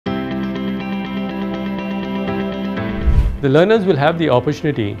The learners will have the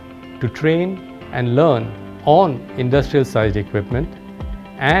opportunity to train and learn on industrial sized equipment,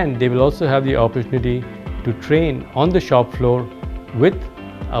 and they will also have the opportunity to train on the shop floor with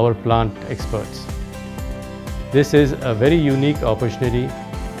our plant experts. This is a very unique opportunity,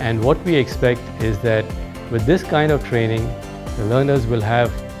 and what we expect is that with this kind of training, the learners will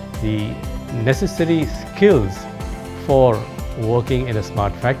have the necessary skills for working in a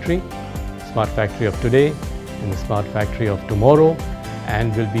smart factory of today, in the smart factory of tomorrow,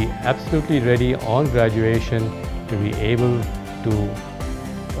 and will be absolutely ready on graduation to be able to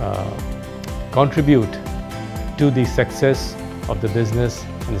contribute to the success of the business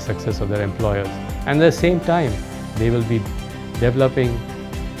and the success of their employers. And at the same time, they will be developing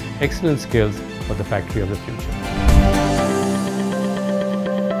excellent skills for the factory of the future.